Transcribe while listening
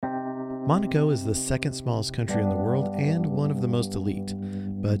Monaco is the second smallest country in the world and one of the most elite,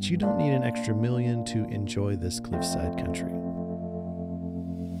 but you don't need an extra million to enjoy this cliffside country.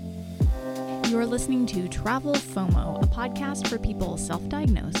 You're listening to Travel FOMO, a podcast for people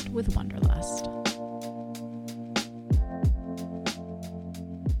self-diagnosed with wanderlust.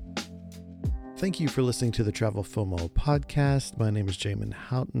 Thank you for listening to the Travel FOMO podcast. My name is Jamin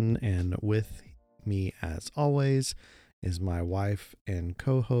Houghton, and with me, as always, is my wife and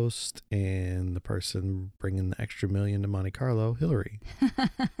co-host and the person bringing the extra million to Monte Carlo, Hillary.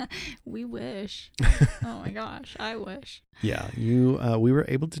 We wish. Oh my gosh, I wish. Yeah, we were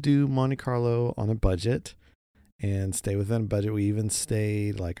able to do Monte Carlo on a budget and stay within a budget. We even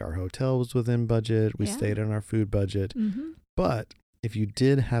stayed, like, our hotel was within budget. We stayed on our food budget. Mm-hmm. But if you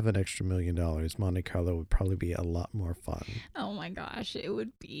did have an extra $1 million, Monte Carlo would probably be a lot more fun. Oh my gosh, it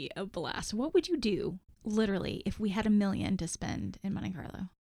would be a blast. What would you do, literally, if we had $1 million to spend in Monte Carlo?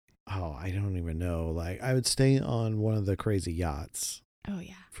 Oh, I don't even know. Like, I would stay on one of the crazy yachts. Oh,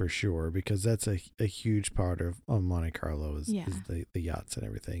 yeah. For sure, because that's a huge part of Monte Carlo is the yachts and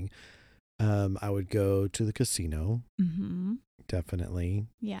everything. I would go to the casino, definitely.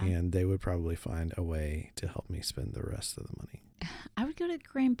 Yeah. And they would probably find a way to help me spend the rest of the money. I would go to the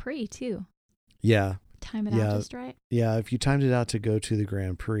Grand Prix, too. Yeah. Time it out just right. Yeah, if you timed it out to go to the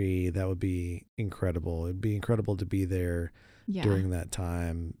Grand Prix, that would be incredible. It'd be incredible to be there during that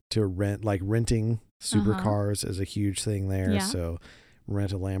time, to renting supercars is a huge thing there. Yeah. So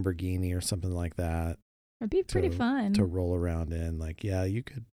rent a Lamborghini or something like that. It'd be pretty fun to roll around in. Like, yeah, you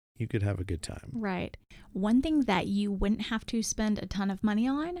could have a good time. Right. One thing that you wouldn't have to spend a ton of money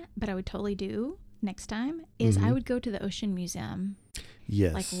on, but I would totally do next time, is I would go to the Ocean Museum.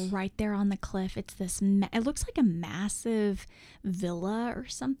 Yes. Like right there on the cliff. It's this, it looks like a massive villa or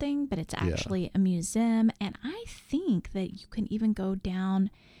something, but it's actually a museum. And I think that you can even go down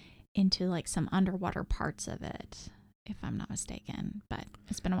into like some underwater parts of it, if I'm not mistaken. But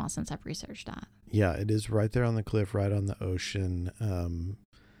it's been a while since I've researched that. Yeah, it is right there on the cliff, right on the ocean.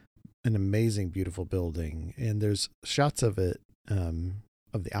 An amazing, beautiful building. And there's shots of it,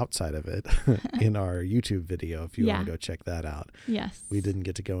 of the outside of it in our YouTube video, if you want to go check that out. Yes. We didn't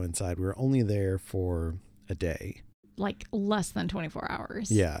get to go inside. We were only there for a day. Like less than 24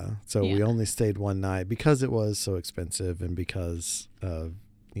 hours. Yeah. So we only stayed one night because it was so expensive and because of,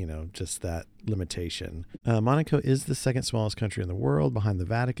 just that limitation. Monaco is the second smallest country in the world behind the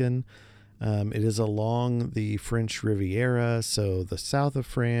Vatican. It is along the French Riviera, so the south of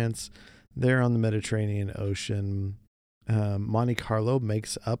France. They're on the Mediterranean Ocean. Monte Carlo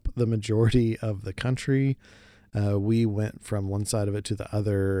makes up the majority of the country. We went from one side of it to the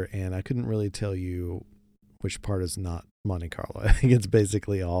other, and I couldn't really tell you which part is not Monte Carlo. I think it's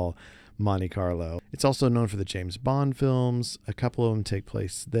basically all Monte Carlo. It's also known for the James Bond films. A couple of them take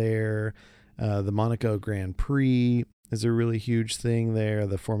place there. The Monaco Grand Prix is a really huge thing there.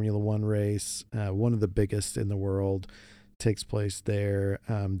 The Formula One race, one of the biggest in the world, takes place there.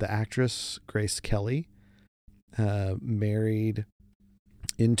 The actress Grace Kelly married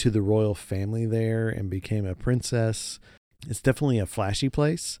into the royal family there and became a princess. It's definitely a flashy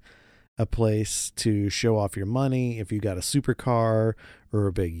place, a place to show off your money. If you got a supercar or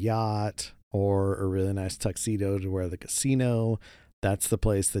a big yacht or a really nice tuxedo to wear at the casino, that's the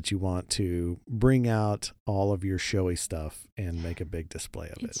place that you want to bring out all of your showy stuff and make a big display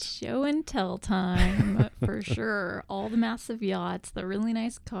of it. It's show and tell time for sure. All the massive yachts, the really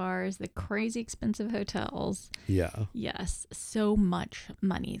nice cars, the crazy expensive hotels. Yeah. Yes, so much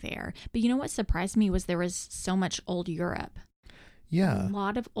money there. But you know what surprised me was there was so much old Europe. Yeah. A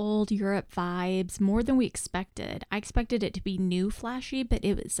lot of old Europe vibes, more than we expected. I expected it to be new, flashy, but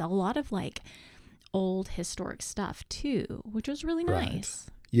it was a lot of like old historic stuff too, which was really nice.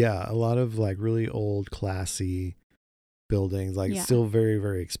 Yeah, a lot of like really old classy buildings, like still very,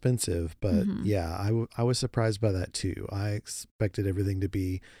 very expensive, but I was surprised by that too. I expected everything to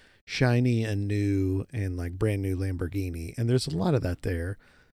be shiny and new and like brand new Lamborghini, and there's a lot of that there,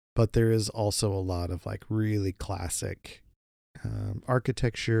 but there is also a lot of like really classic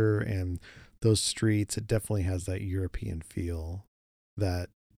architecture, and those streets, it definitely has that European feel that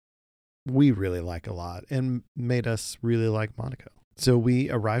we really like a lot and made us really like Monaco. So we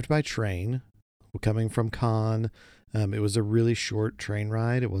arrived by train coming from Cannes. It was a really short train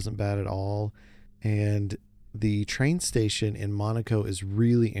ride. It wasn't bad at all. And the train station in Monaco is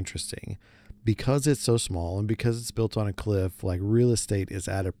really interesting because it's so small and because it's built on a cliff. Like, real estate is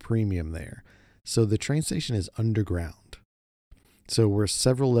at a premium there. So the train station is underground. So we're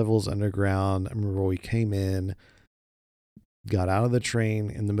several levels underground. I remember we came in, got out of the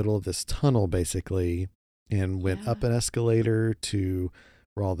train in the middle of this tunnel basically, and went up an escalator to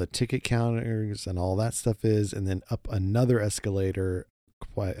where all the ticket counters and all that stuff is, and then up another escalator,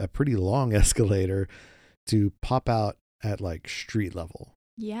 quite a pretty long escalator, to pop out at like street level.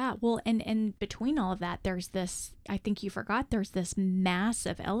 Yeah, well, and between all of that, there's this, I think you forgot, there's this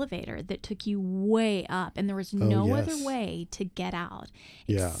massive elevator that took you way up, and there was no other way to get out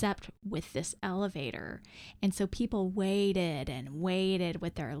except with this elevator. And so people waited and waited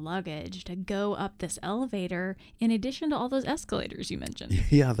with their luggage to go up this elevator, in addition to all those escalators you mentioned.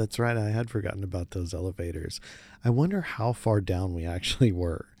 Yeah, that's right. I had forgotten about those elevators. I wonder how far down we actually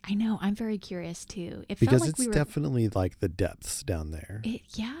were. I know. I'm very curious too. It because felt like it's definitely like the depths down there.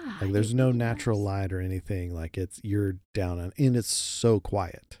 Like there's no natural light or anything. Like you're down and it's so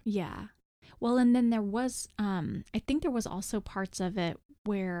quiet. Yeah. Well, and then there was, I think there was also parts of it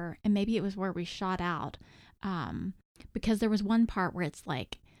where, and maybe it was where we shot out, because there was one part where it's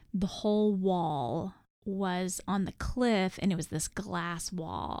like the whole wall was on the cliff and it was this glass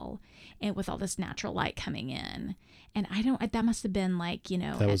wall and with all this natural light coming in. And that must have been like,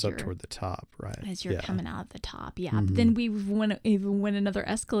 that was up toward the top, right? As you're coming out of the top. Yeah. Mm-hmm. But then we even went another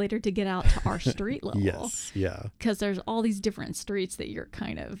escalator to get out to our street level. Yes. Yeah. Because there's all these different streets that you're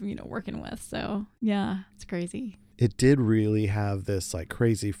kind of, working with. So yeah, it's crazy. It did really have this like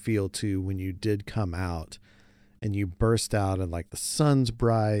crazy feel too when you did come out and you burst out and like the sun's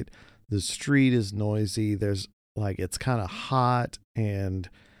bright. The street is noisy. There's like, it's kind of hot and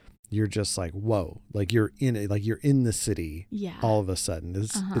you're just like, whoa, like you're in it, like you're in the city all of a sudden.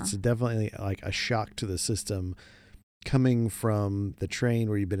 It's definitely like a shock to the system coming from the train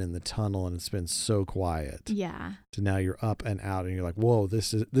where you've been in the tunnel and it's been so quiet. Yeah. To now you're up and out and you're like, whoa,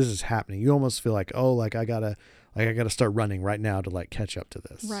 this is happening. You almost feel like, oh, like I gotta start running right now to like catch up to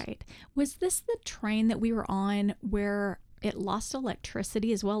this. Right. Was this the train that we were on where it lost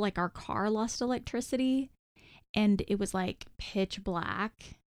electricity as well? Like our car lost electricity and it was like pitch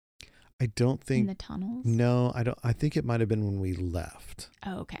black. I don't think in the tunnels. No, I don't. I think it might have been when we left.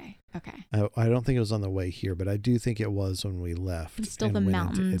 Oh, okay. I don't think it was on the way here, but I do think it was when we left. It's still the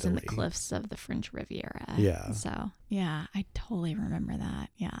mountains and the cliffs of the French Riviera. Yeah. So yeah, I totally remember that.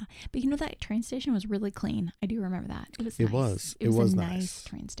 Yeah, but that train station was really clean. I do remember that. It was. It nice. was. It was a nice. Nice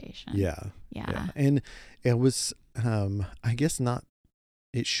train station. Yeah. And it was. I guess not.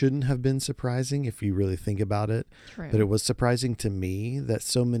 It shouldn't have been surprising if you really think about it. True. But it was surprising to me that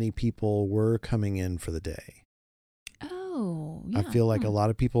so many people were coming in for the day. Oh, yeah. I feel like a lot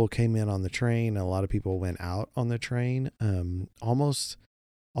of people came in on the train. A lot of people went out on the train. Almost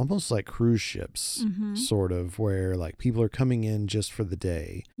like cruise ships, sort of, where like people are coming in just for the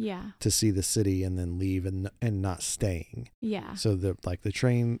day. Yeah. To see the city and then leave and not staying. Yeah. So the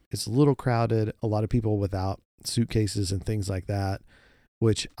train is a little crowded. A lot of people without suitcases and things like that,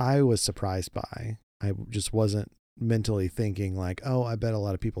 which I was surprised by. I just wasn't mentally thinking like, oh, I bet a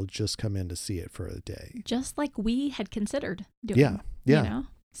lot of people just come in to see it for a day. Just like we had considered doing. Yeah.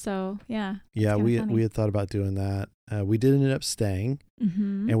 So, yeah. Yeah, we had thought about doing that. We did end up staying.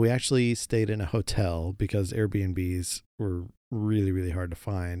 And we actually stayed in a hotel because Airbnbs were really, really hard to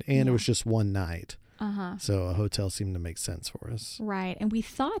find. And it was just one night. So a hotel seemed to make sense for us. Right. And we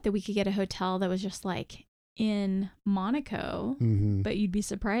thought that we could get a hotel that was just like in Monaco, but you'd be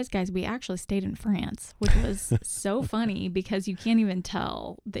surprised, guys, we actually stayed in France, which was so funny because you can't even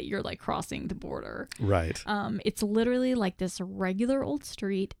tell that you're like crossing the border. Right. It's literally like this regular old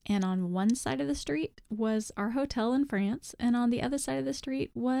street, and on one side of the street was our hotel in France, and on the other side of the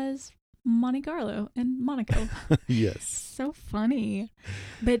street was Monte Carlo in Monaco. Yes. So funny.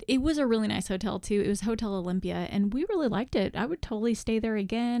 But it was a really nice hotel too. It was Hotel Olympia and we really liked it. I would totally stay there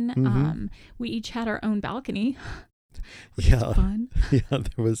again. We each had our own balcony. Which was fun. Yeah,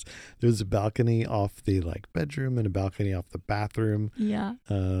 there was a balcony off the like bedroom and a balcony off the bathroom. Yeah.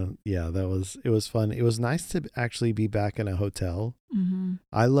 It was fun. It was nice to actually be back in a hotel.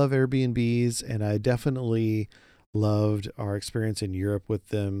 I love Airbnbs and I definitely loved our experience in Europe with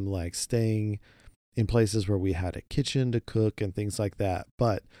them, like staying in places where we had a kitchen to cook and things like that.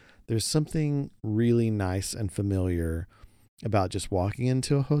 But there's something really nice and familiar about just walking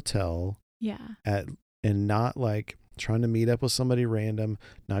into a hotel and not like trying to meet up with somebody random,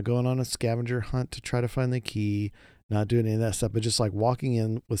 not going on a scavenger hunt to try to find the key, not doing any of that stuff, but just like walking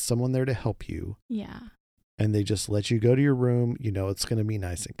in with someone there to help you. Yeah. And they just let you go to your room. It's going to be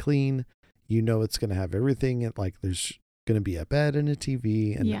nice and clean. It's going to have everything. Like there's going to be a bed and a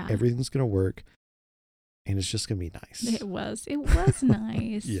TV and everything's going to work. And it's just going to be nice. It was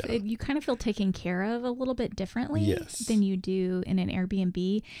nice. You kind of feel taken care of a little bit differently than you do in an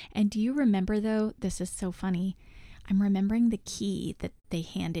Airbnb. And do you remember though, this is so funny. I'm remembering the key that they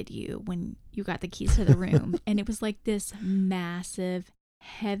handed you when you got the keys to the room. And it was like this massive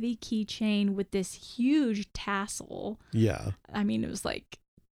heavy keychain with this huge tassel. Yeah. I mean, it was like,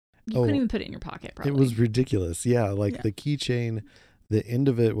 you couldn't even put it in your pocket, probably. It was ridiculous. Yeah. Like the keychain, the end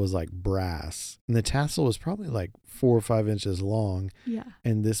of it was like brass. And the tassel was probably like 4 or 5 inches long. Yeah.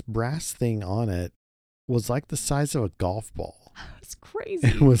 And this brass thing on it was like the size of a golf ball. It's crazy.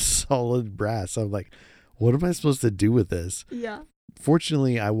 It was solid brass. I'm like, what am I supposed to do with this? Yeah.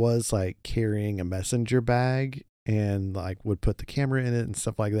 Fortunately, I was like carrying a messenger bag and like would put the camera in it and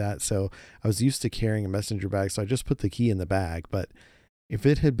stuff like that. So I was used to carrying a messenger bag. So I just put the key in the bag. But if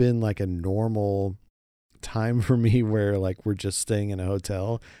it had been like a normal time for me where like we're just staying in a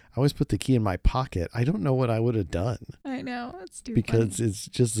hotel, I always put the key in my pocket. I don't know what I would have done. I know. It's too because funny. It's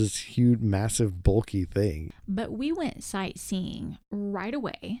just this huge, massive, bulky thing. But we went sightseeing right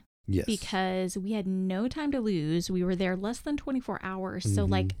away. Yes. Because we had no time to lose. We were there less than 24 hours. So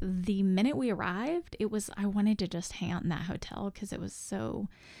like the minute we arrived, I wanted to just hang out in that hotel because it was so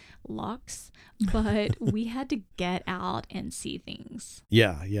luxe, but we had to get out and see things.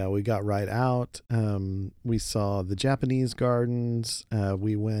 Yeah, we got right out. We saw the Japanese gardens.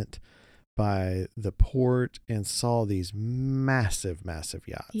 We went by the port and saw these massive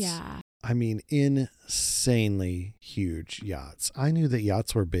yachts. Yeah. I mean, insanely huge yachts. I knew that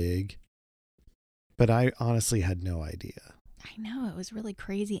yachts were big, but I honestly had no idea. I know, it was really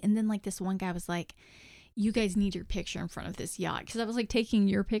crazy. And then like this one guy was like, you guys need your picture in front of this yacht. Because I was like taking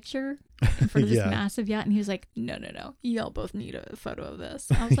your picture in front of this massive yacht. And he was like, no. Y'all both need a photo of this.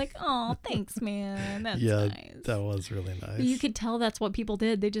 I was like, oh, thanks, man. That's nice. That was really nice. But you could tell that's what people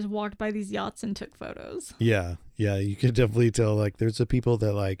did. They just walked by these yachts and took photos. Yeah. You could definitely tell. Like there's the people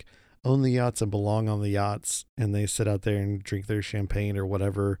that like own the yachts and belong on the yachts. And they sit out there and drink their champagne or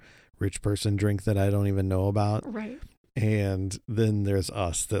whatever rich person drink that I don't even know about. Right. And then there's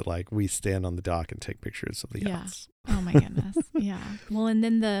us that like we stand on the dock and take pictures of the yachts. Oh my goodness. Yeah. Well, and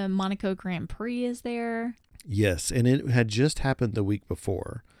then the Monaco Grand Prix is there. Yes. And it had just happened the week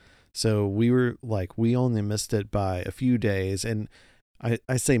before. So we were like, we only missed it by a few days. And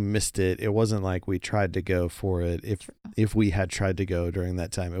I say missed it. It wasn't like we tried to go for it. If we had tried to go during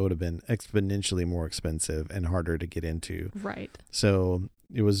that time, it would have been exponentially more expensive and harder to get into. Right. So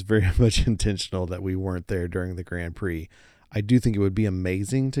it was very much intentional that we weren't there during the Grand Prix. I do think it would be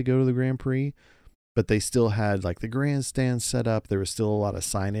amazing to go to the Grand Prix, but they still had like the grandstands set up. There was still a lot of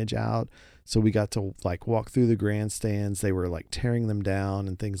signage out. So we got to like walk through the grandstands. They were like tearing them down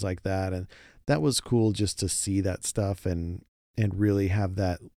and things like that. And that was cool just to see that stuff and really have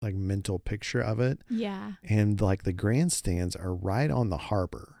that like mental picture of it. Yeah. And like the grandstands are right on the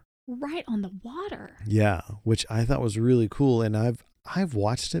harbor. Right on the water. Yeah, which I thought was really cool. And I've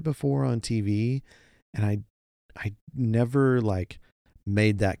watched it before on TV and I never like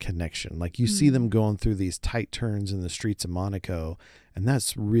made that connection. Like you see them going through these tight turns in the streets of Monaco and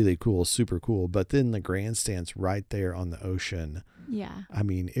that's really cool, super cool. But then the grandstand's right there on the ocean. Yeah. I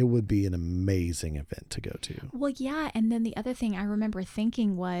mean, it would be an amazing event to go to. Well, yeah. And then the other thing I remember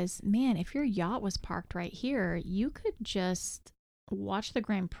thinking was, man, if your yacht was parked right here, you could just watch the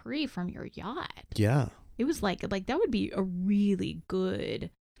Grand Prix from your yacht. Yeah. It was like that would be a really good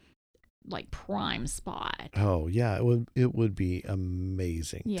like prime spot. Oh, yeah, it would be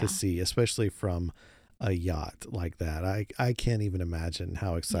amazing to see, especially from a yacht like that. I can't even imagine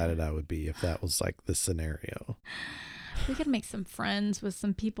how excited I would be if that was like the scenario. We could make some friends with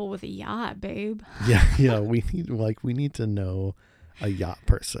some people with a yacht, babe. Yeah, we need to know a yacht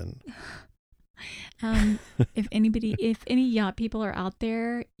person. If any yacht people are out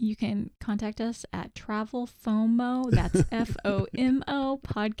there, you can contact us at travelfomo, that's FOMO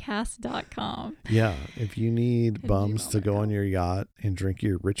podcast.com. Yeah, if you need bums to go on your yacht and drink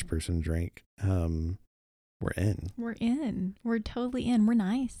your rich person drink, we're in. We're Totally in. We're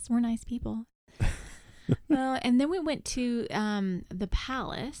nice people. And then we went to the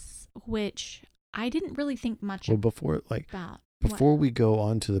palace, which I didn't really think much about. Before we go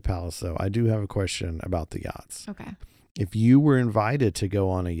on to the palace, though, I do have a question about the yachts. Okay. If you were invited to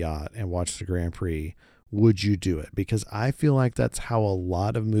go on a yacht and watch the Grand Prix, would you do it? Because I feel like that's how a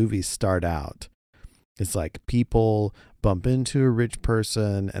lot of movies start out. It's like people bump into a rich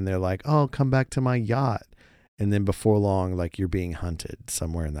person and they're like, oh, come back to my yacht. And then before long, like you're being hunted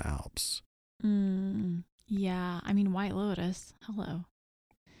somewhere in the Alps. Yeah. I mean, White Lotus. Hello.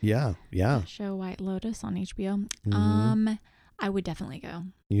 Yeah. That show White Lotus on HBO. I would definitely go.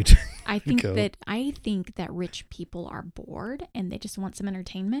 You I think go. I think that rich people are bored and they just want some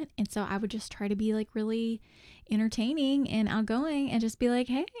entertainment. And so I would just try to be like really entertaining and outgoing and just be like,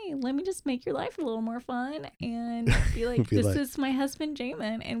 hey, let me just make your life a little more fun and be like, this is my husband,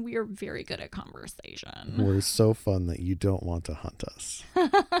 Jamin, and we are very good at conversation. We're so fun that you don't want to hunt us.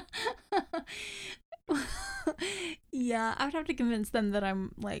 Yeah, I would have to convince them that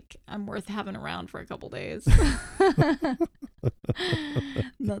I'm worth having around for a couple days.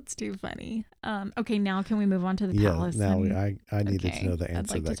 That's too funny. Okay, now can we move on to the palace? Yeah, now I needed to know the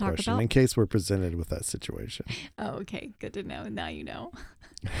answer to that question in case we're presented with that situation. Oh, okay, good to know. Now you know.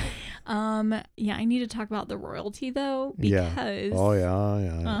 Yeah, I need to talk about the royalty though because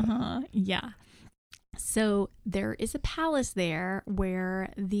yeah. So there is a palace there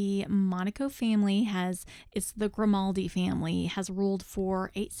where the Monaco family it's the Grimaldi family has ruled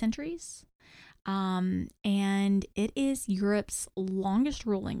for 8 centuries. And it is Europe's longest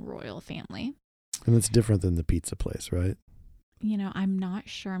ruling royal family. And it's different than the pizza place, right? You know, I'm not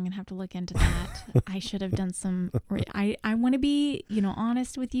sure. I'm going to have to look into that. I should have done some, I want to be,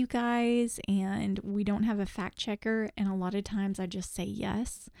 honest with you guys, and we don't have a fact checker. And a lot of times I just say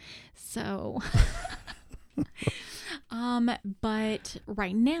yes. So, but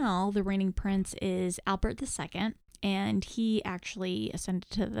right now the reigning prince is Albert II, and he actually ascended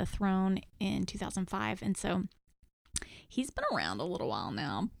to the throne in 2005. And so he's been around a little while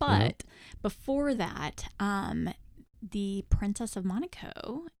now, but before that, the Princess of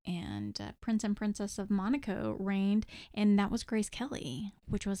Monaco and Prince and Princess of Monaco reigned, and that was Grace Kelly,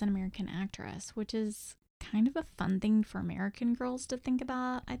 which was an American actress, which is kind of a fun thing for American girls to think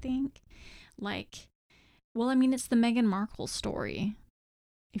about, I think. It's the Meghan Markle story,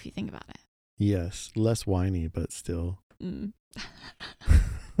 if you think about it. Yes, less whiny, but still.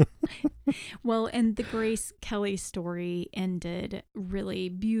 Well, and the Grace Kelly story ended really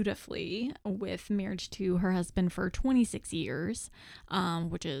beautifully with marriage to her husband for 26 years,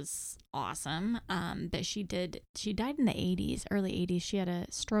 which is awesome. But she died in the 80s, early 80s. She had a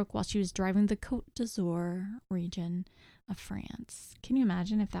stroke while she was driving the Côte d'Azur region of France. Can you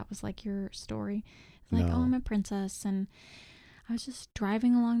imagine if that was like your story? Like, no. Oh, I'm a princess and I was just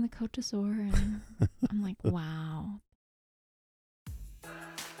driving along the Côte d'Azur and I'm like, wow.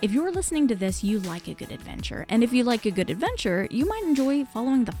 If you're listening to this, you like a good adventure. And if you like a good adventure, you might enjoy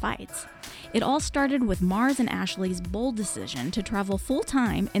following the fights. It all started with Mars and Ashley's bold decision to travel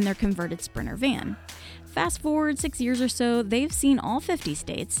full-time in their converted Sprinter van. Fast forward 6 years or so, they've seen all 50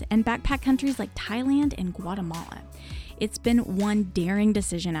 states and backpack countries like Thailand and Guatemala. It's been one daring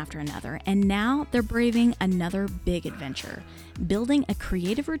decision after another, and now they're braving another big adventure, building a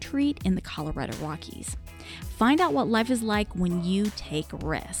creative retreat in the Colorado Rockies. Find out what life is like when you take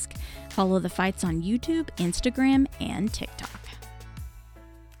risk. Follow the fights on YouTube, Instagram, and TikTok.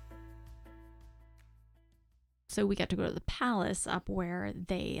 So we got to go to the palace up where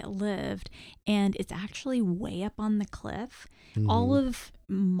they lived, and it's actually way up on the cliff. Mm-hmm. All of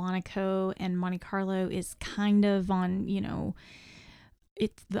Monaco and Monte Carlo is kind of on,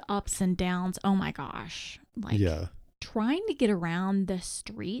 it's the ups and downs. Oh my gosh. Trying to get around the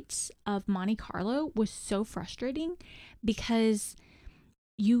streets of Monte Carlo was so frustrating because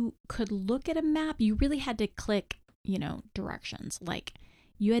you could look at a map. You really had to click, directions.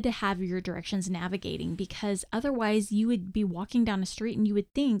 You had to have your directions navigating because otherwise you would be walking down a street and you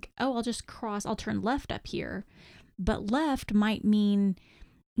would think, oh, I'll turn left up here. But left might mean,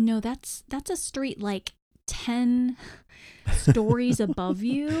 no, that's a street 10 stories above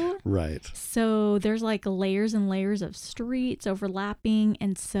you. Right. So there's layers and layers of streets overlapping.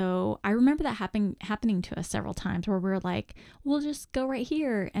 And so I remember that happening to us several times where we were like, we'll just go right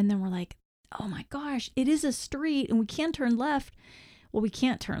here. And then we're like, oh my gosh, it is a street and we can turn left. Well, we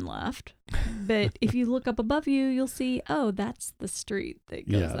can't turn left, but if you look up above you, you'll see, oh, that's the street that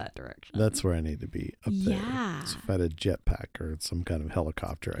goes that direction. That's where I need to be, up there. So if I had a jetpack or some kind of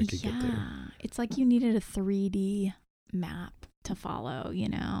helicopter, I could get there. It's like you needed a 3D map to follow,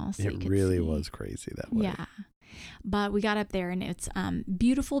 so it really was crazy that way. Yeah. But we got up there and it's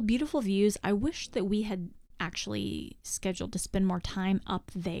beautiful, beautiful views. I wish that we had actually scheduled to spend more time up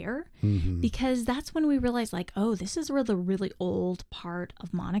there because that's when we realized oh, this is where the really old part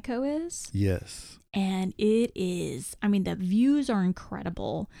of Monaco is. Yes. And it is, the views are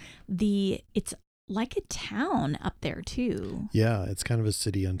incredible. It's like a town up there too. Yeah, it's kind of a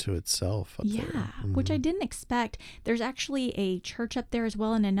city unto itself up there. Yeah, which I didn't expect. There's actually a church up there as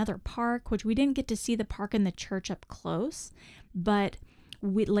well and another park, which we didn't get to see the park and the church up close, but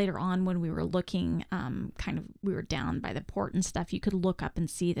later on when we were looking, we were down by the port and stuff, you could look up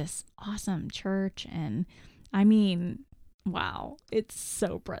and see this awesome church. And Wow. It's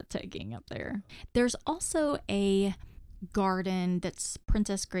so breathtaking up there. There's also a garden that's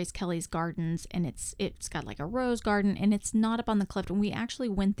Princess Grace Kelly's Gardens, and it's got like a rose garden, and it's not up on the cliff. And we actually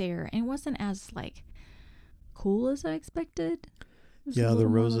went there, and it wasn't as like cool as I expected. Yeah, the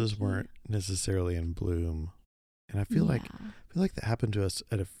roses weren't necessarily in bloom. And I feel like that happened to us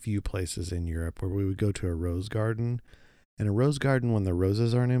at a few places in Europe where we would go to a rose garden, and a rose garden when the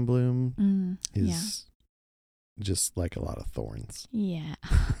roses aren't in bloom is just like a lot of thorns. Yeah.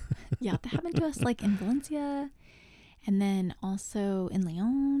 Yeah, that happened to us like in Valencia, and then also in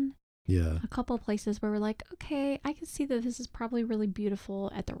Lyon. Yeah. A couple of places where we're like, okay, I can see that this is probably really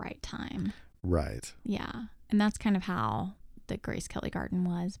beautiful at the right time. Right. Yeah. And that's kind of how the Grace Kelly Garden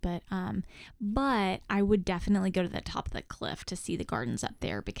was. But I would definitely go to the top of the cliff to see the gardens up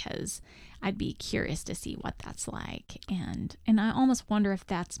there, because I'd be curious to see what that's like. And I almost wonder if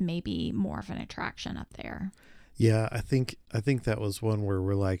that's maybe more of an attraction up there. Yeah, I think that was one where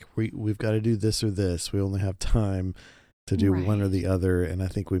we're like, we've got to do this or this. We only have time to do one or the other, and I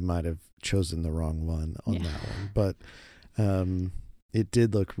think we might have chosen the wrong one on that one. But it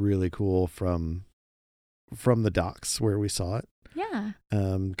did look really cool from the docks where we saw it. Yeah.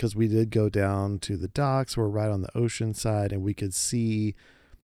 Because we did go down to the docks. We're right on the ocean side, and we could see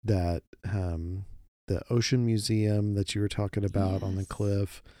that the ocean museum that you were talking about on the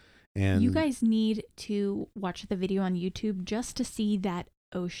cliff. And you guys need to watch the video on YouTube just to see that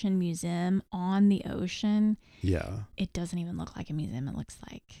ocean museum on the ocean. Yeah. It doesn't even look like a museum. It looks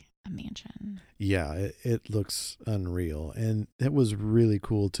like a mansion. Yeah, it looks unreal. And it was really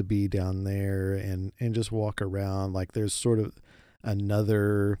cool to be down there and just walk around. Like there's sort of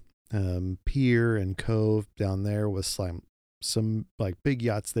another pier and cove down there with some like big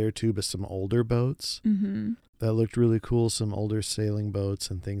yachts there too, but some older boats. Mm-hmm. That looked really cool. Some older sailing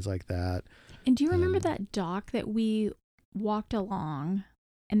boats and things like that. And do you remember that dock that we walked along,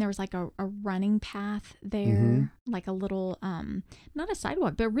 and there was like a running path there, like a little, not a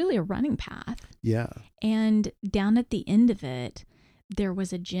sidewalk, but really a running path. Yeah. And down at the end of it, there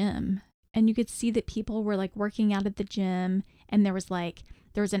was a gym, and you could see that people were like working out at the gym, and there was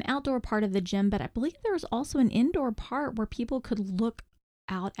an outdoor part of the gym, but I believe there was also an indoor part where people could look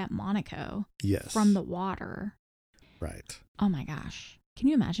out at Monaco. Yes. From the water. Right. Oh my gosh. Can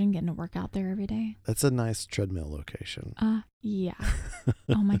you imagine getting to work out there every day? That's a nice treadmill location. Yeah.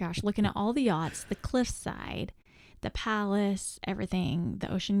 Oh my gosh. Looking at all the yachts, the cliffside, the palace, everything, the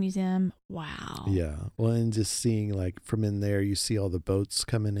ocean museum. Wow. Yeah. Well, and just seeing like from in there, you see all the boats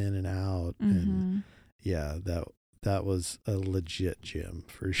coming in and out. Mm-hmm. And yeah, that was a legit gym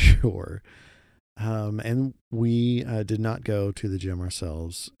for sure. And we did not go to the gym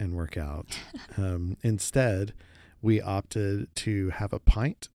ourselves and work out. Instead, we opted to have a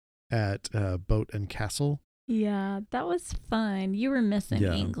pint at Boat and Castle. Yeah, that was fun. You were missing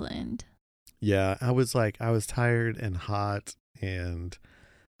England. Yeah, I was tired and hot, and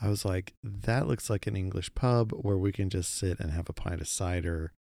I was like, that looks like an English pub where we can just sit and have a pint of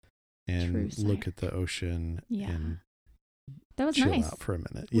cider and look at the ocean and that was chill nice. Out for a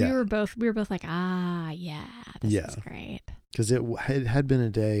minute. We were both like, this is great. Because it had been a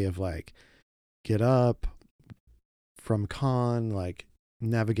day of like, get up from Cannes, like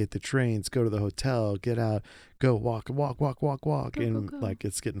navigate the trains, go to the hotel, get out, go walk, and like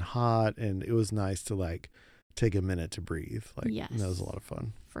it's getting hot, and it was nice to like take a minute to breathe. Like that was a lot of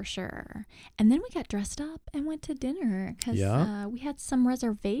fun. For sure. And then we got dressed up and went to dinner because we had some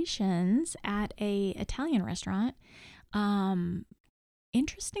reservations at a Italian restaurant.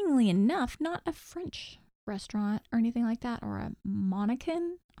 Interestingly enough, not a French restaurant or anything like that, or a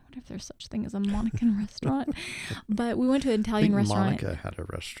Monacan. I wonder if there's such thing as a Monacan restaurant. But we went to an Italian restaurant. Monica had a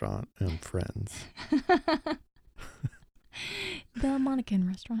restaurant and Friends. The Monacan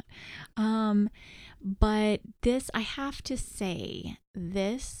restaurant. But this, I have to say,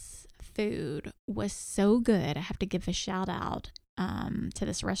 this food was so good. I have to give a shout out to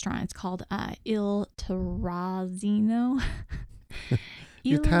this restaurant. It's called Il Terrazzino.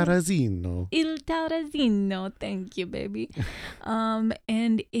 Il Terrazzino. Thank you, baby.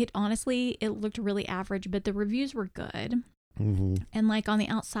 And it honestly, it looked really average, but the reviews were good. Mm-hmm. And like on the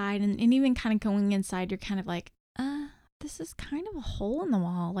outside and even kind of going inside, you're kind of like, this is kind of a hole in the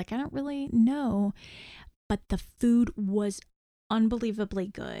wall. Like, I don't really know. But the food was unbelievably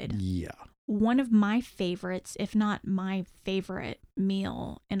good. Yeah. One of my favorites, if not my favorite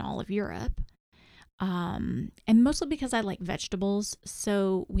meal in all of Europe. And mostly because I like vegetables.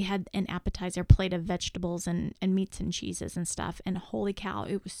 So we had an appetizer plate of vegetables and meats and cheeses and stuff. And holy cow,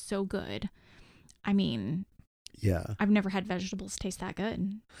 it was so good. I mean, I've never had vegetables taste that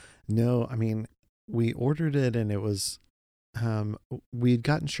good. No, I mean, we ordered it and it was we'd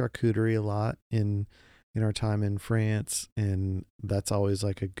gotten charcuterie a lot in our time in France, and that's always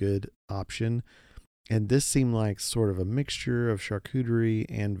like a good option. And this seemed like sort of a mixture of charcuterie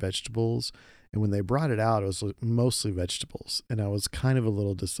and vegetables. And when they brought it out, it was mostly vegetables. And I was kind of a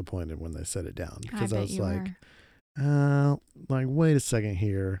little disappointed when they set it down, because I was like, wait a second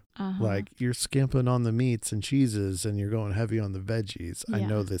here. Like, you're skimping on the meats and cheeses and you're going heavy on the veggies. Yeah. I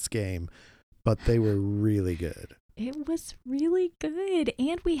know this game, but they were really good. It was really good.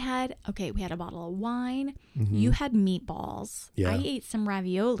 And we had a bottle of wine. Mm-hmm. You had meatballs. Yeah. I ate some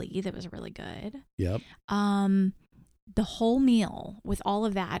ravioli that was really good. Yep. The whole meal with all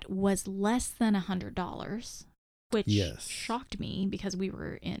of that was less than $100, which shocked me because we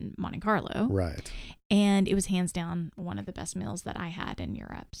were in Monte Carlo. Right. And it was hands down one of the best meals that I had in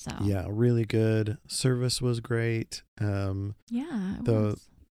Europe. So yeah, really good. Service was great. The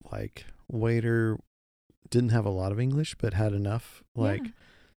waiter didn't have a lot of English, but had enough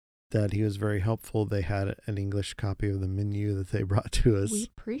that he was very helpful. They had an English copy of the menu that they brought to us. We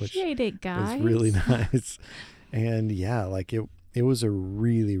appreciate it, guys. It was really nice. And it was a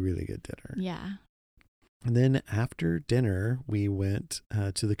really, really good dinner. Yeah. And then after dinner, we went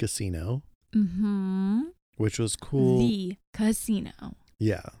to the casino, which was cool. The casino.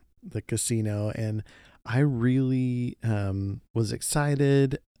 Yeah, the casino. And I really was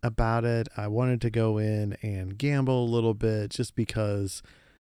excited about it. I wanted to go in and gamble a little bit just because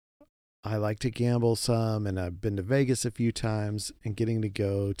I like to gamble some, and I've been to Vegas a few times, and getting to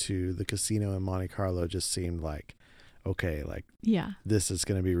go to the casino in Monte Carlo just seemed like, okay, this is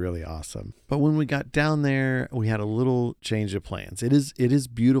going to be really awesome. But when we got down there, we had a little change of plans. It is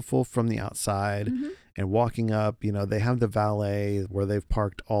beautiful from the outside, and walking up, they have the valet where they've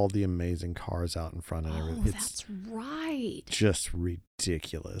parked all the amazing cars out in front and everything. That's right. Just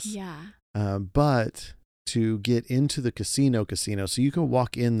ridiculous. Yeah. But to get into the casino, so you can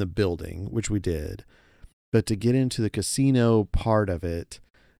walk in the building, which we did, but to get into the casino part of it,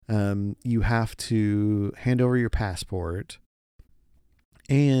 you have to hand over your passport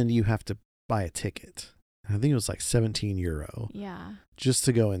and you have to buy a ticket. I think it was like €17. Yeah. Just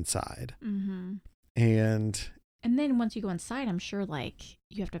to go inside. Mm-hmm. And then once you go inside, I'm sure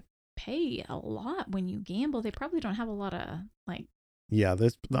you have to pay a lot when you gamble. They probably don't have a lot of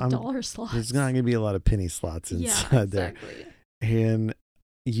there's dollar slots. There's not going to be a lot of penny slots inside there. And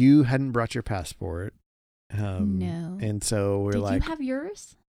you hadn't brought your passport. No. And so Did you have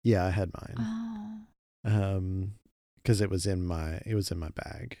yours? Yeah, I had mine. Oh. Because it was in my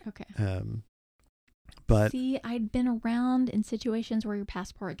bag. Okay. But see, I'd been around in situations where your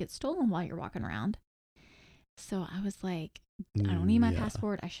passport gets stolen while you're walking around. So I was like, I don't need my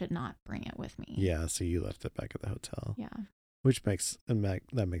passport. I should not bring it with me. Yeah. So you left it back at the hotel. Yeah. Which makes a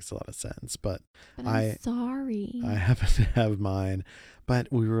lot of sense. But I'm sorry. I happen to have mine. But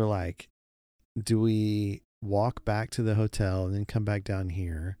we were like, do we walk back to the hotel and then come back down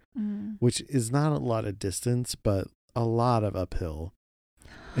here? Which is not a lot of distance, but a lot of uphill.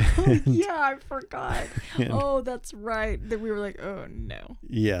 Yeah, I forgot. That's right. That we were like, oh no.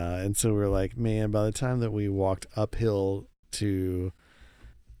 Yeah, and so we were like, man, by the time that we walked uphill to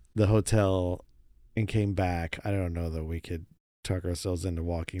the hotel and came back, I don't know that we could talk ourselves into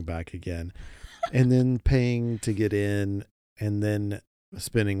walking back again. And then paying to get in and then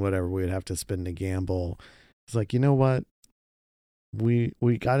spending whatever we'd have to spend to gamble. It's like, you know what? We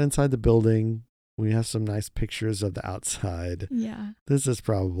got inside the building. We have some nice pictures of the outside. Yeah. This is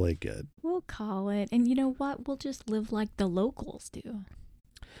probably good. We'll call it. And you know what? We'll just live like the locals do.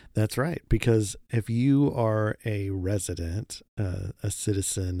 That's right. Because if you are a resident, a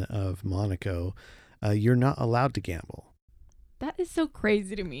citizen of Monaco, you're not allowed to gamble. That is so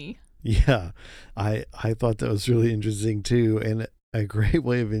crazy to me. Yeah. I thought that was really interesting too. And a great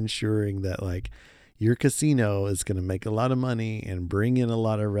way of ensuring that your casino is going to make a lot of money and bring in a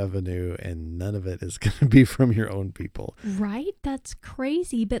lot of revenue, and none of it is going to be from your own people. Right? That's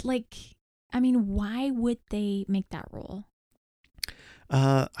crazy. But why would they make that rule?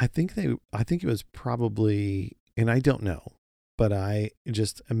 I think it was probably, and I don't know, but I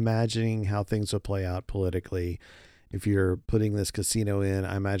just imagining how things would play out politically. If you're putting this casino in,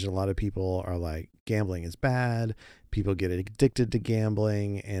 I imagine a lot of people are like, gambling is bad. People get addicted to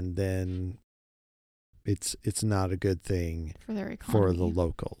gambling, and then it's not a good thing for their economy, for the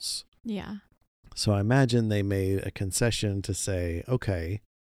locals. Yeah. So I imagine they made a concession to say, okay,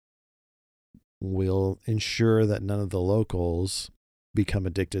 we'll ensure that none of the locals become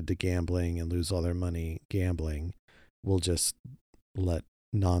addicted to gambling and lose all their money gambling. We'll just let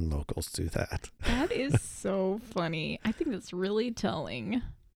non-locals do that. That is so funny. I think that's really telling.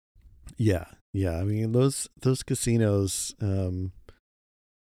 Yeah. Yeah, I mean those casinos,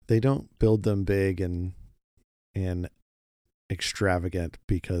 they don't build them big and extravagant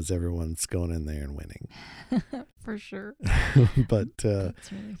because everyone's going in there and winning. For sure. But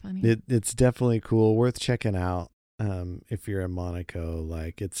That's really funny. It's definitely cool, worth checking out. If you're in Monaco,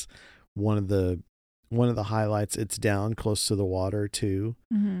 like it's one of the highlights. It's down close to the water too,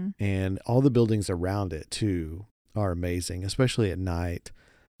 and all the buildings around it too are amazing, especially at night.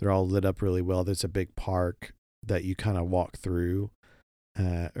 They're all lit up really well. There's a big park that you kind of walk through,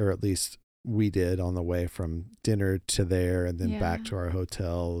 or at least we did on the way from dinner to there and then back to our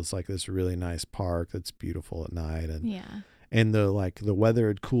hotel. It's like this really nice park that's beautiful at night, and the weather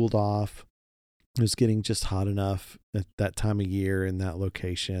had cooled off. It was getting just hot enough at that time of year in that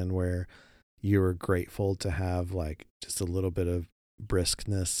location where you were grateful to have like just a little bit of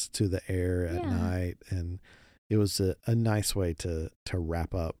briskness to the air at night. And it was a nice way to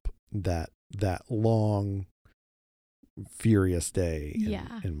wrap up that long, furious day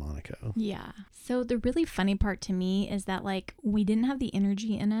in Monaco. Yeah. So the really funny part to me is that like we didn't have the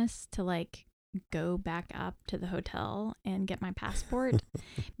energy in us to like go back up to the hotel and get my passport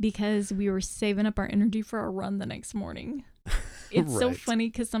because we were saving up our energy for our run the next morning. It's so funny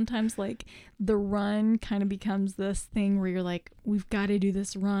because sometimes like the run kind of becomes this thing where you're like, we've got to do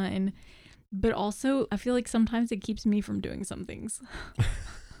this run. But also I feel like sometimes it keeps me from doing some things.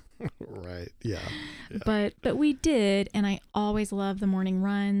 Right. Yeah. But we did. And I always love the morning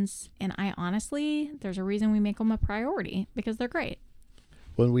runs. And I honestly, there's a reason we make them a priority because they're great.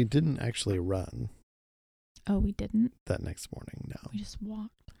 When we didn't actually run. Oh, we didn't? That next morning, no. We just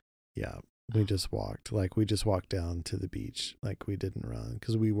walked. Yeah, we just walked. Like, we just walked down to the beach. Like, we didn't run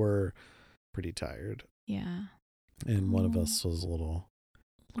because we were pretty tired. Yeah. And one of us was a little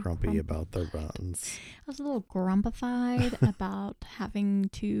grumpy about the runs. I was a little grumpified about having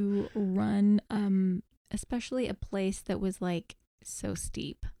to run, especially a place that was, like, so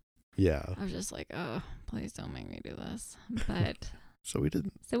steep. Yeah. I was just like, oh, please don't make me do this. But... So we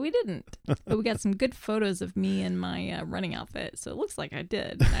didn't. But we got some good photos of me in my running outfit. So it looks like I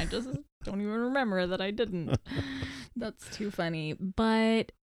did. And I just don't even remember that I didn't. That's too funny.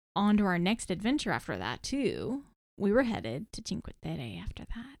 But on to our next adventure after that, too. We were headed to Cinque Terre after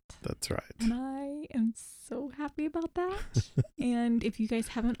that. That's right. And I am so happy about that. And if you guys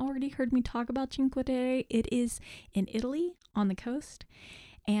haven't already heard me talk about Cinque Terre, it is in Italy on the coast.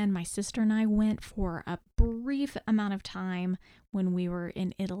 And my sister and I went for a brief amount of time when we were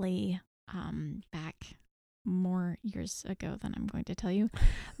in Italy back more years ago than I'm going to tell you.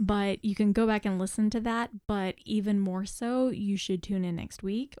 But you can go back and listen to that. But even more so, you should tune in next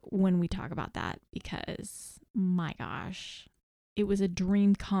week when we talk about that because, my gosh, it was a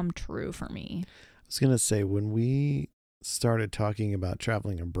dream come true for me. I was going to say, when we started talking about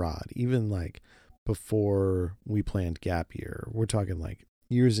traveling abroad, even like before we planned Gap Year, we're talking like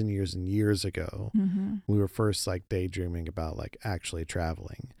years and years and years ago, we were first like daydreaming about like actually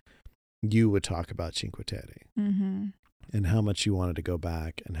traveling. You would talk about Cinque Terre and how much you wanted to go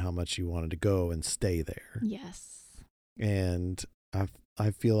back and how much you wanted to go and stay there. Yes. And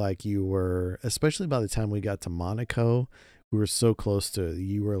I feel like you were, especially by the time we got to Monaco, we were so close to,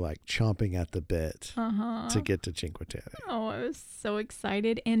 you were like chomping at the bit to get to Cinque Terre. Oh, I was so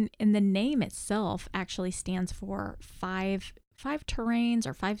excited. And the name itself actually stands for five terrains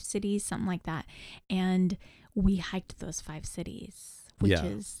or 5 cities, something like that. And we hiked those 5 cities, which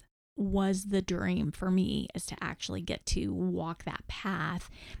was the dream for me, is to actually get to walk that path.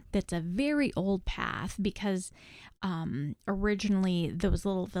 That's a very old path because originally those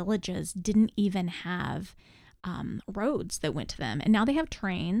little villages didn't even have roads that went to them. And now they have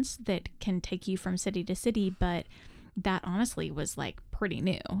trains that can take you from city to city, but that honestly was like pretty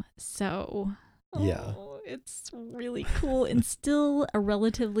new. So it's really cool and still a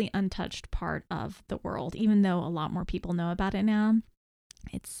relatively untouched part of the world, even though a lot more people know about it now.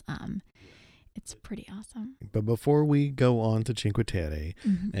 It's pretty awesome. But before we go on to Cinque Terre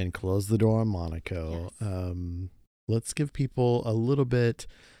and close the door on Monaco, let's give people a little bit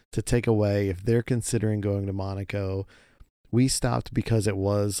to take away if they're considering going to Monaco. We stopped because it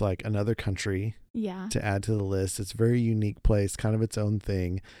was like another country to add to the list. It's a very unique place, kind of its own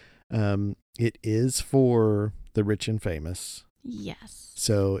thing. It is for the rich and famous. Yes.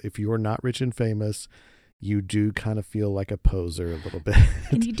 So if you're not rich and famous, you do kind of feel like a poser a little bit.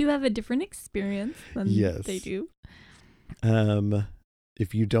 And you do have a different experience than they do.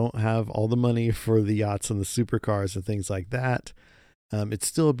 If you don't have all the money for the yachts and the supercars and things like that, it's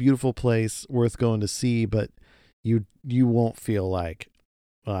still a beautiful place worth going to see, but you won't feel like,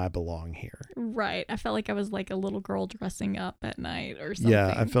 well, I belong here. Right. I felt like I was like a little girl dressing up at night or something.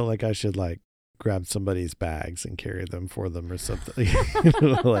 Yeah, I felt like I should like grab somebody's bags and carry them for them or something,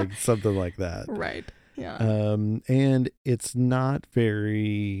 like something like that. Right. Yeah. And it's not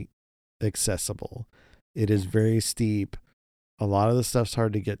very accessible. It is very steep. A lot of the stuff's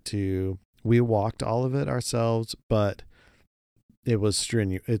hard to get to. We walked all of it ourselves, but it was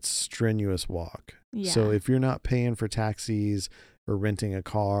strenuous walk. Yeah. So if you're not paying for taxis or renting a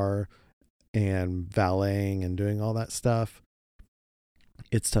car and valeting and doing all that stuff,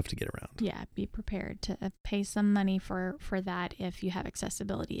 it's tough to get around. Yeah, be prepared to pay some money for that if you have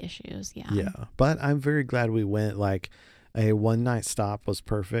accessibility issues. Yeah. Yeah, but I'm very glad we went. Like, a one-night stop was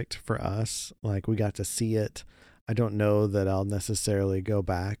perfect for us. Like, we got to see it. I don't know that I'll necessarily go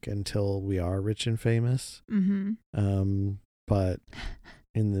back until we are rich and famous. Mm-hmm. But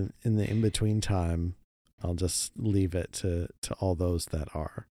in the in-between time, I'll just leave it to all those that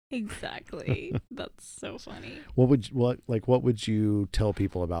are. Exactly. That's so funny. What would you tell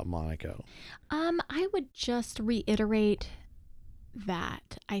people about Monaco? I would just reiterate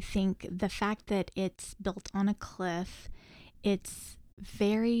that I think the fact that it's built on a cliff, it's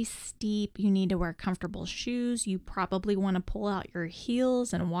very steep. You need to wear comfortable shoes. You probably want to pull out your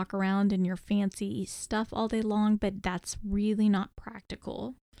heels and walk around in your fancy stuff all day long, but that's really not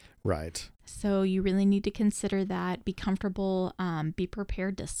practical. Right. So you really need to consider that. Be comfortable. Be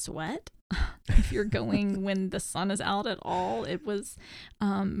prepared to sweat if you're going when the sun is out at all. It was,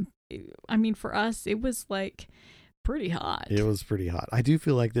 for us, it was like pretty hot. It was pretty hot. I do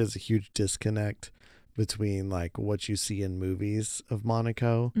feel like there's a huge disconnect between like what you see in movies of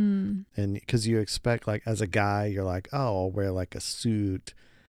Monaco, and because you expect, like, as a guy, you're like, oh, I'll wear like a suit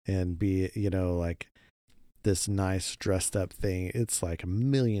and be, like this nice dressed up thing. It's like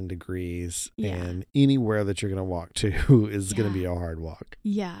 1,000,000 degrees, and anywhere that you're going to walk to is going to be a hard walk.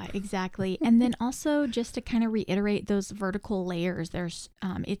 Yeah, exactly. And then also, just to kind of reiterate those vertical layers, there's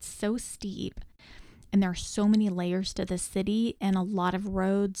it's so steep and there are so many layers to the city, and a lot of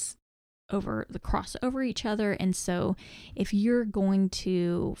roads cross over each other. And so if you're going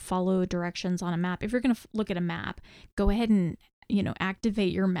to follow directions on a map, if you're going to look at a map, go ahead and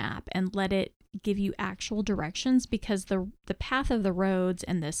activate your map and let it give you actual directions, because the path of the roads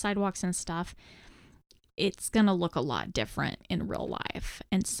and the sidewalks and stuff, it's going to look a lot different in real life.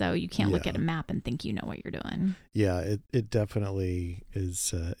 And so you can't look at a map and think you know what you're doing. Yeah, it definitely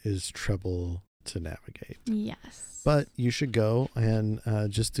is trouble to navigate. Yes. But you should go and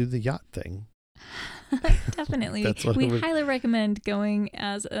just do the yacht thing. Definitely. We highly recommend going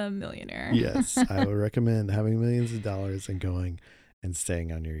as a millionaire. Yes, I would recommend having millions of dollars and going and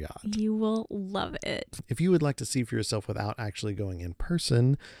staying on your yacht. You will love it. If you would like to see for yourself without actually going in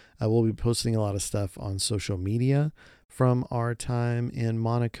person, we'll be posting a lot of stuff on social media from our time in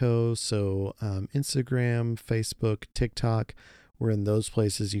Monaco. So Instagram, Facebook, TikTok. We're in those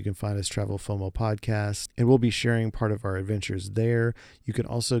places. You can find us Travel FOMO Podcast, and we'll be sharing part of our adventures there. You can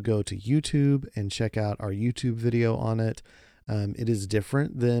also go to YouTube and check out our YouTube video on it. It is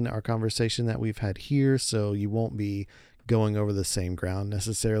different than our conversation that we've had here, so you won't be going over the same ground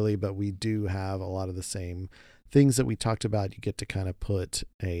necessarily, but we do have a lot of the same things that we talked about. You get to kind of put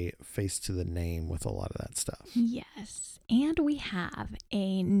a face to the name with a lot of that stuff. Yes. And we have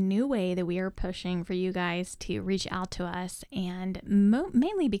a new way that we are pushing for you guys to reach out to us, and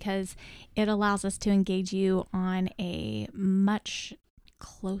mainly because it allows us to engage you on a much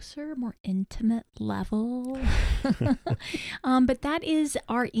closer, more intimate level. But that is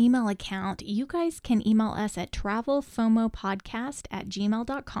our email account. You guys can email us at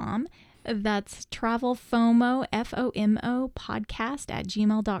travelfomopodcast@gmail.com. That's travelfomo, FOMO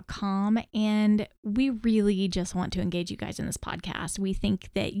podcast@gmail.com. And we really just want to engage you guys in this podcast. We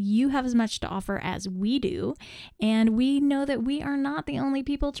think that you have as much to offer as we do. And we know that we are not the only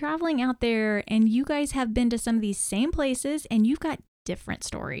people traveling out there. And you guys have been to some of these same places, and you've got different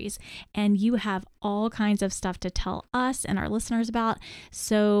stories, and you have all kinds of stuff to tell us and our listeners about.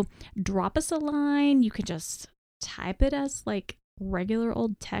 So drop us a line. You can just type it as like regular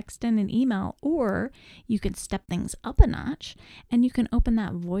old text in an email, or you can step things up a notch and you can open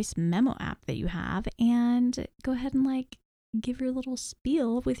that voice memo app that you have and go ahead and like give your little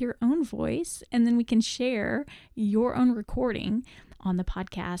spiel with your own voice, and then we can share your own recording on the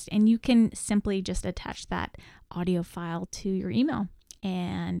podcast, and you can simply just attach that audio file to your email,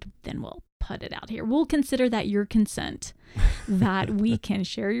 and then we'll put it out here. We'll consider that your consent that we can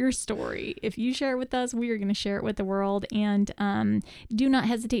share your story. If you share it with us, we are going to share it with the world, and do not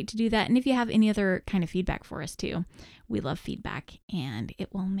hesitate to do that. And if you have any other kind of feedback for us too, we love feedback, and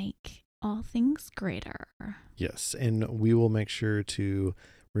it will make all things greater. Yes, and we will make sure to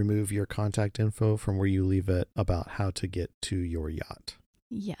remove your contact info from where you leave it about how to get to your yacht.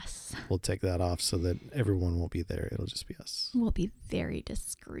 Yes. We'll take that off so that everyone won't be there. It'll just be us. We'll be very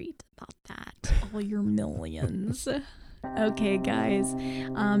discreet about that. All your millions. Okay, guys.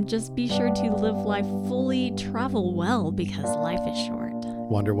 Just be sure to live life fully, travel well, because life is short.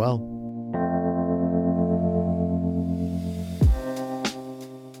 Wander well.